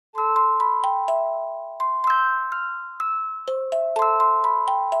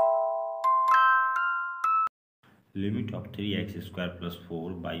Limit of 3x² +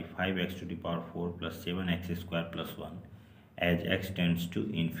 4 by 5x to the power 4 + 7x² + 1 as x tends to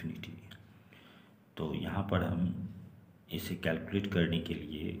infinity. तो यहाँ पर हम इसे कैलकुलेट करने के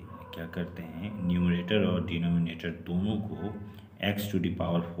लिए क्या करते हैं, न्यूमरेटर और डिनोमिनेटर दोनों को x to the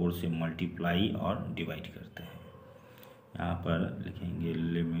power 4 से मल्टीप्लाई और डिवाइड करते हैं। यहाँ पर लिखेंगे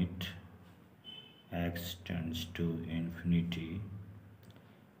limit x tends to infinity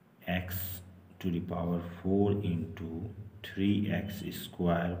x to the power 4 into 3x²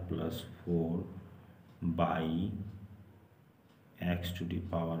 + 4 by x to the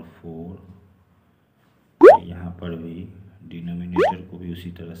power 4। यहाँ पर भी डिनोमिनेटर को भी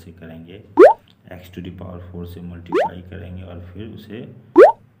उसी तरह से करेंगे, x to the power 4 से मल्टीप्लाई करेंगे और फिर उसे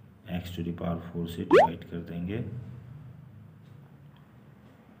x to the power 4 से डिवाइड कर देंगे।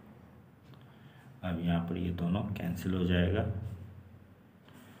 अब यहाँ पर ये दोनों कैंसिल हो जाएगा।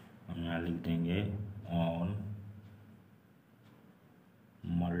 हम यहाँ लिख देंगे on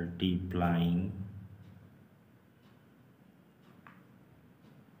multiplying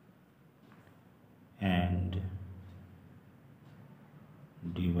and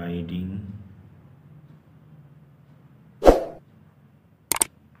dividing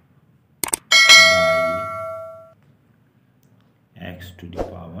by x to the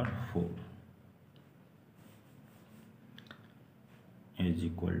power 4 is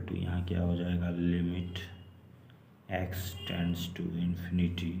equal to, यहाँ क्या हो जाएगा, limit x tends to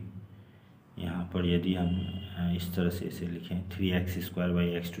infinity. यहाँ पर यदि हम इस तरह से इसे लिखें 3x²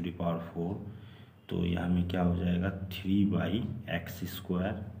 by x to the power 4, तो यहाँ में क्या हो जाएगा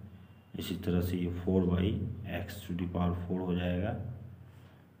 3/x²। इसी तरह से ये 4/x to the power 4 हो जाएगा।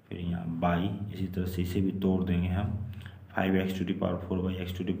 फिर यहाँ बाई, इसी तरह से इसे भी तोड़ देंगे हम, 5x to the power 4 by x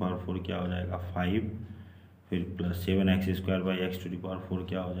to the power 4 क्या हो जाएगा 5, फिर plus 7x² by x to the power 4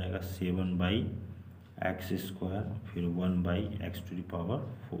 क्या हो जाएगा 7/x², फिर 1/x to the power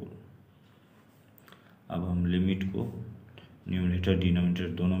 4। अब हम लिमिट को न्यूमरेटर डिनोमिनेटर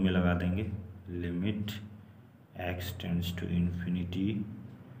दोनों में लगा देंगे। Limit x tends to infinity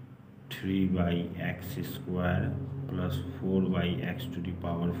 3/x² + 4/x to the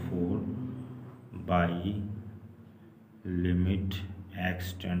power 4 by limit x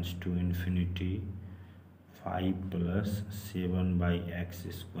tends to infinity 5 + 7/x²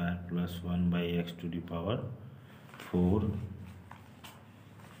 + 1/x to the power 4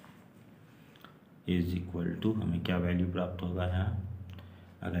 is equal to, हमें क्या value प्राप्त होगा यहाँ,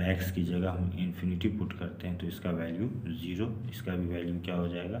 अगर x की जगह हम इन्फिनिटी पुट करते हैं तो इसका वैल्यू 0, इसका भी वैल्यू क्या हो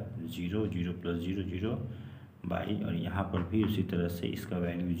जाएगा 0, 0 + 0 0 बाई, और यहाँ पर भी उसी तरह से इसका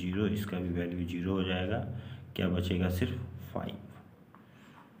वैल्यू 0, इसका भी वैल्यू 0 हो जाएगा। क्या बचेगा सिर्फ 5।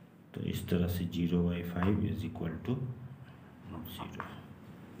 तो इस तरह से 0/5 is equal to 0।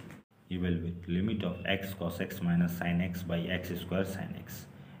 Evaluate limit of x cos x minus sin x by x² sin x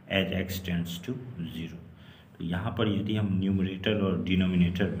as x tends to 0। तो यहाँ पर यदि हम न्यूमरेटर और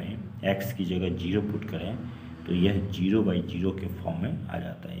डिनोमिनेटर में x की जगह 0 पुट करें तो यह 0/0 के फॉर्म में आ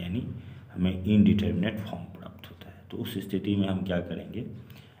जाता है, यानी हमें इनडिटर्मिनेट फॉर्म प्राप्त होता है। तो उस स्थिति में हम क्या करेंगे,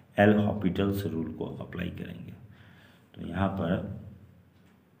 एल हॉस्पिटल्स रूल को अप्लाई करेंगे। तो यहाँ पर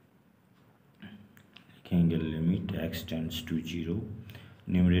लिखेंगे limit x tends to 0,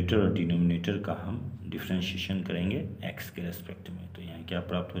 numerator और डिनोमिनेटर का हम डिफ्रेंशिएशन करेंगे x के रेस्पेक्ट में। तो यहाँ क्या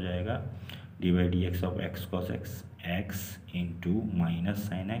प्राप्त हो जाएगा, dy/dx of x cos x, x into minus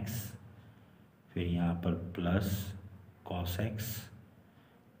sign x, फिर यहाँ पर प्लस cos x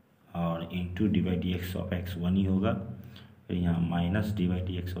और इंटू dy/dx ऑफ x 1 ही होगा, फिर यहाँ minus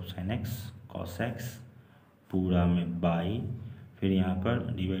dy/dx of sine x cos x पूरा में बाई, फिर यहाँ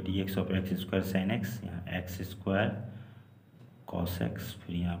पर dy/dx of x² sin x, यहाँ x² cos x,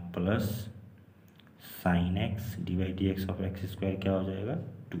 फिर यहाँ plus sign x dy/dx of x² क्या हो जाएगा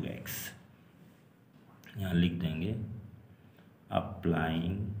 2x। यहाँ लिख देंगे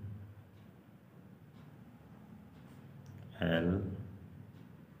अप्लाइंग एल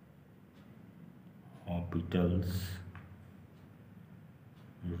हॉस्पिटल्स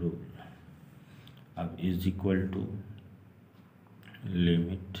रूल। अब is equal to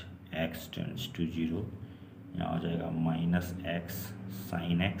limit x tends to 0, यहाँ हो जाएगा माइनस x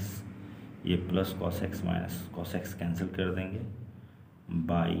साइन x, ये plus cos x minus cos x cancel कर देंगे,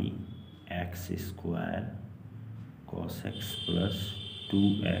 by x² cos x plus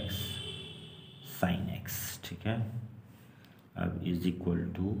 2x sign x। ठीक है, अब is equal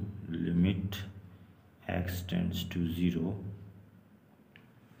to limit x tends to 0,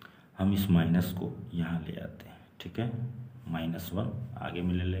 हम इस माइनस को यहाँ ले आते हैं। ठीक है, -1 आगे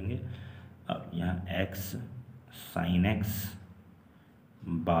में ले लेंगे। अब यहाँ x साइन x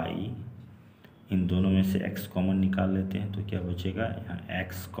बाई इन दोनों में से x कॉमन निकाल लेते हैं तो क्या बचेगा, यहाँ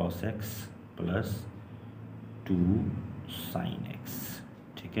x cos x plus 2 sin x,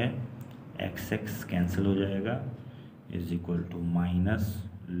 ठीक है। x कैंसिल हो जाएगा, is equal to minus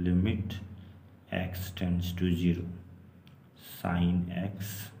limit x tends to 0 sin x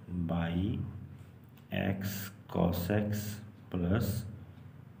by x cos x plus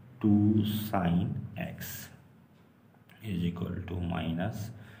 2 sin x is equal to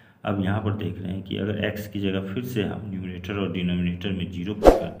minus. अब यहाँ पर देख रहे हैं कि अगर x की जगह फिर से हम न्यूमरेटर और डिनोमिनेटर में 0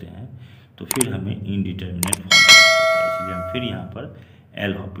 पुट करते हैं तो फिर हमें इनडिटर्मिनेट फॉर्म प्राप्त होता है, इसलिए हम फिर यहाँ पर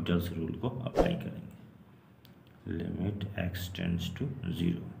एल हॉस्पिटल्स रूल को अप्लाई करेंगे। लिमिट x टेंड्स टू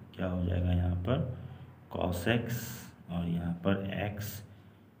 0 क्या हो जाएगा यहाँ पर cos x और यहाँ पर x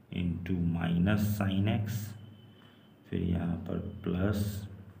into minus sign x, फिर यहाँ पर plus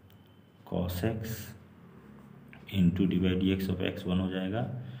cos x into D by D x of x 1 हो जाएगा,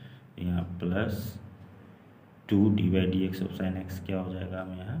 यहाँ plus 2 D by D x of sine x क्या हो जाएगा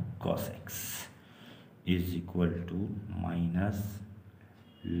हमें यहाँ cos x is equal to minus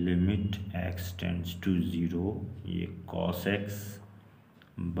limit x tends to 0 ये cos x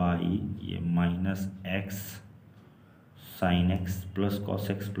बाई ये minus x sign x plus cos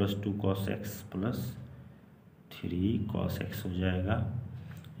x plus 2 cos x plus 3 cos x हो जाएगा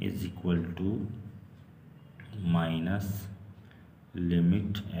is equal to minus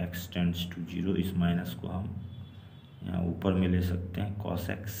limit x tends to 0, इस minus को हम यहाँ ऊपर में ले सकते हैं cos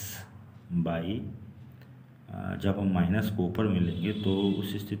x बाई, जब हम माइनस को ऊपर में लेंगे तो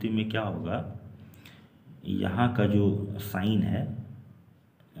उस स्थिति में क्या होगा, यहाँ का जो साइन है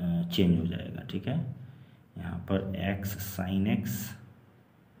चेंज हो जाएगा, ठीक है। यहाँ पर x साइन x,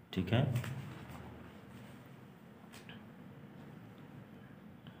 ठीक है,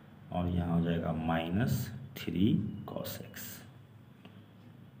 और यहाँ हो जाएगा माइनस 3 cos x।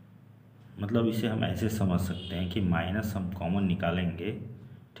 मतलब इसे हम ऐसे समझ सकते हैं कि माइनस हम कॉमन निकालेंगे,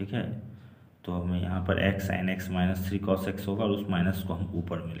 ठीक है, तो हमें यहाँ पर x sin x minus 3 cos x होगा और उस माइनस को हम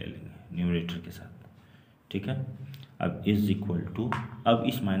ऊपर में ले लेंगे न्यूमरेटर के साथ, ठीक है। अब इज इक्वल टू, अब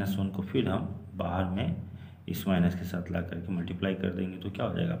इस -1 को फिर हम बाहर में इस माइनस के साथ ला करके मल्टीप्लाई कर देंगे तो क्या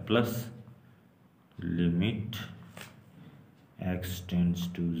हो जाएगा plus limit x tends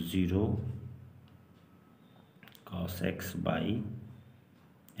to 0 cos x by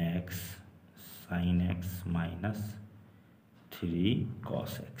x sin x minus 3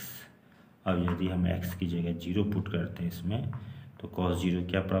 cos x। अब यदि हम x की जगह 0 पुट करते हैं इसमें तो cos 0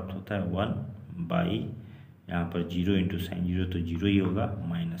 क्या प्राप्त होता है 1 बाई, यहाँ पर 0 इंटू साइन 0 तो 0 ही होगा,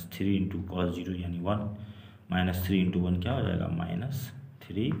 माइनस 3 इंटू कॉस 0 यानी 1, माइनस 3 इंटू 1 क्या हो जाएगा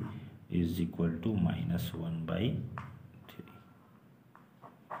 -3 is equal to -1/3।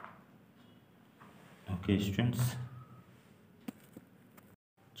 Okay students,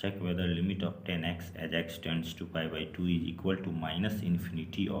 check whether limit of 10x as x tends to π/2 is equal to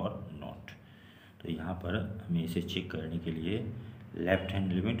 -infinity or not। तो यहाँ पर हमें इसे चेक करने के लिए लेफ्ट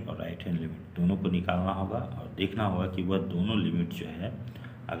हैंड लिमिट और राइट हैंड लिमिट दोनों को निकालना होगा और देखना होगा कि वह दोनों लिमिट जो है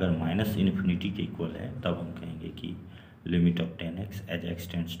अगर -इन्फिनिटी के इक्वल है तब हम कहेंगे कि limit of 10x as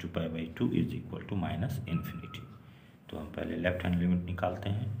x tends to π/2 is equal to -infinity. तो हम पहले लेफ्ट हैंड लिमिट निकालते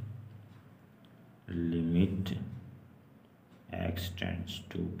हैं। Limit x tends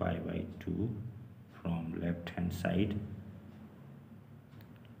to π/2 from left hand side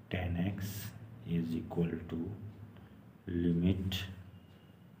 10x is equal to limit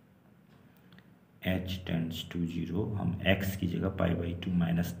h tends to 0, हम x की जगह π/2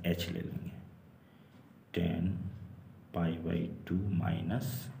 minus h ले लेंगे, 10 π/2 माइनस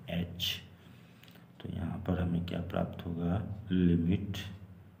h। तो यहाँ पर हमें क्या प्राप्त होगा, limit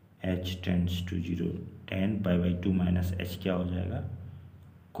h tends to 0, 10 π/2 minus h क्या हो जाएगा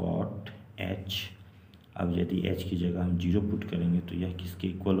cot h। अब यदि h की जगह हम 0 पुट करेंगे तो यह किसके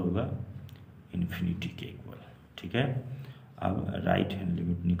इक्वल होगा, इन्फिनिटी के इक्वल, ठीक है। अब राइट हैंड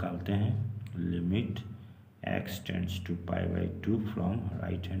लिमिट निकालते हैं। Limit x tends to π/2 from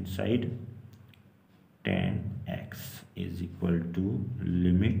right hand side 10x is equal to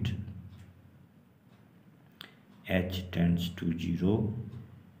limit h tends to 0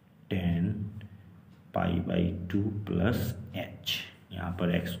 10 π/2 plus h, यहाँ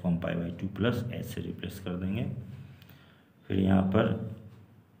पर x को हम π/2 प्लस h से रिप्लेस कर देंगे। फिर यहाँ पर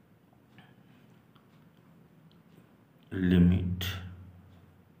limit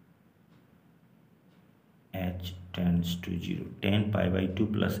h tends to 0, 10 π/2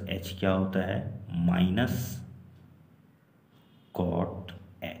 plus h क्या होता है माइनस कॉट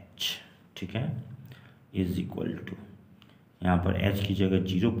h, ठीक है, इज इक्वल टू, यहाँ पर h की जगह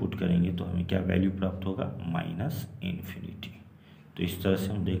 0 पुट करेंगे तो हमें क्या वैल्यू प्राप्त होगा -इन्फिनिटी। तो इस तरह से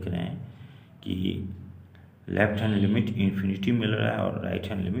हम देख रहे हैं कि लेफ्ट हैंड लिमिट इन्फिनिटी मिल रहा है और right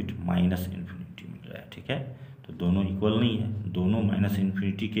hand limit minus infinity मिल रहा है, ठीक है। तो दोनों इक्वल नहीं है, दोनों माइनस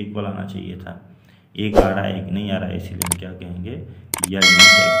इन्फिनिटी के इक्वल आना चाहिए था, एक आ रहा है एक नहीं आ रहा है, इसीलिए हम क्या कहेंगे कि यह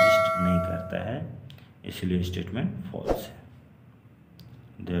लिमिट एग्जिस्ट नहीं करता है, इसलिए स्टेटमेंट फॉल्स है।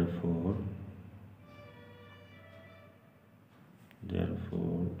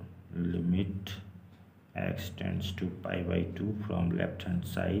 therefore limit x tends to pi by 2 from left hand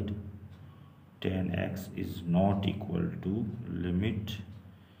side 10x is not equal to limit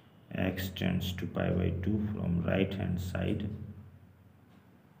x tends to pi by 2 from right hand side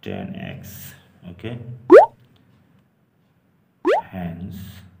 10x, okay, hence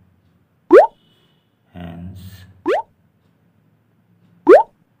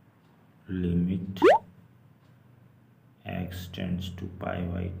limit x tends to pi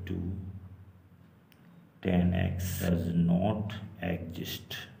by 2 10x does not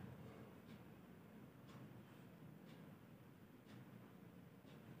exist.